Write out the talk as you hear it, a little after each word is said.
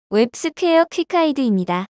웹스퀘어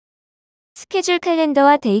퀵가이드입니다. 스케줄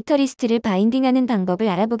캘린더와 데이터 리스트를 바인딩하는 방법을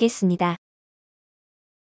알아보겠습니다.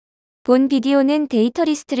 본 비디오는 데이터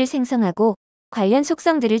리스트를 생성하고 관련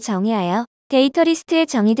속성들을 정의하여 데이터 리스트에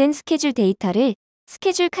정의된 스케줄 데이터를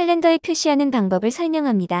스케줄 캘린더에 표시하는 방법을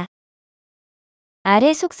설명합니다.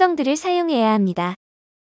 아래 속성들을 사용해야 합니다.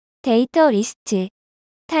 데이터 리스트,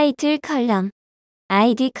 타이틀 컬럼,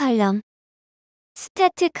 아이디 컬럼,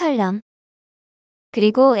 스타트 컬럼,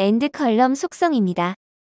 그리고 엔드 컬럼 속성입니다.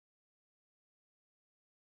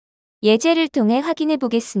 예제를 통해 확인해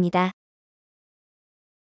보겠습니다.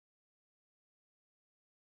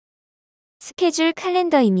 스케줄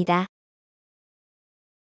캘린더입니다.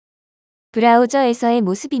 브라우저에서의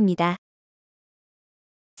모습입니다.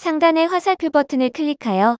 상단의 화살표 버튼을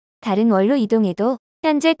클릭하여 다른 월로 이동해도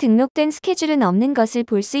현재 등록된 스케줄은 없는 것을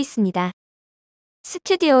볼 수 있습니다.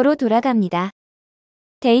 스튜디오로 돌아갑니다.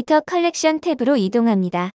 데이터 컬렉션 탭으로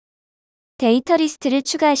이동합니다. 데이터 리스트를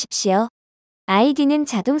추가하십시오. 아이디는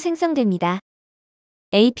자동 생성됩니다.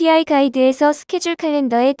 API 가이드에서 스케줄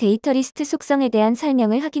캘린더의 데이터 리스트 속성에 대한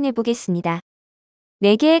설명을 확인해 보겠습니다.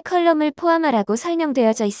 4개의 컬럼을 포함하라고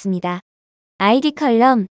설명되어져 있습니다. 아이디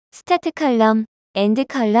컬럼, 스타트 컬럼, 엔드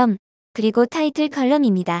컬럼, 그리고 타이틀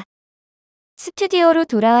컬럼입니다. 스튜디오로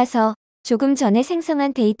돌아와서 조금 전에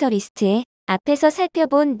생성한 데이터 리스트에 앞에서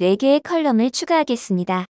살펴본 4개의 컬럼을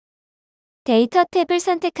추가하겠습니다. 데이터 탭을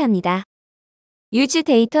선택합니다. 유즈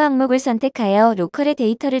데이터 항목을 선택하여 로컬의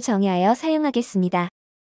데이터를 정의하여 사용하겠습니다.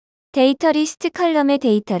 데이터 리스트 컬럼의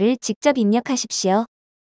데이터를 직접 입력하십시오.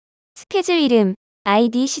 스케줄 이름,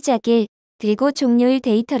 아이디 시작일, 그리고 종료일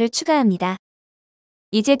데이터를 추가합니다.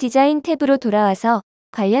 이제 디자인 탭으로 돌아와서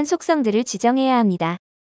관련 속성들을 지정해야 합니다.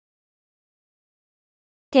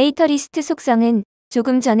 데이터 리스트 속성은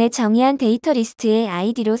조금 전에 정의한 데이터 리스트의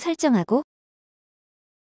아이디로 설정하고,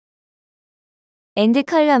 엔드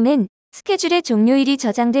컬럼은 스케줄의 종료일이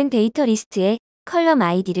저장된 데이터 리스트의 컬럼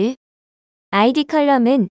아이디를, 아이디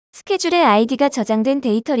컬럼은 스케줄의 아이디가 저장된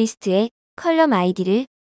데이터 리스트의 컬럼 아이디를,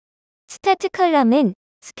 스타트 컬럼은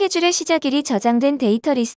스케줄의 시작일이 저장된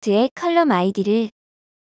데이터 리스트의 컬럼 아이디를,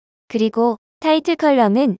 그리고 타이틀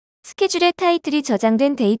컬럼은 스케줄의 타이틀이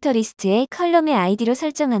저장된 데이터 리스트의 컬럼의 아이디로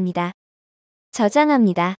설정합니다.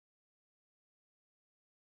 저장합니다.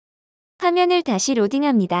 화면을 다시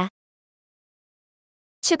로딩합니다.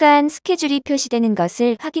 추가한 스케줄이 표시되는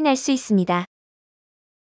것을 확인할 수 있습니다.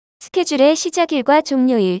 스케줄의 시작일과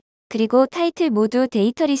종료일, 그리고 타이틀 모두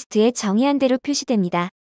데이터 리스트에 정의한 대로 표시됩니다.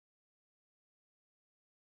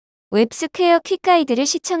 웹스퀘어 퀵가이드를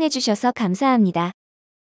시청해 주셔서 감사합니다.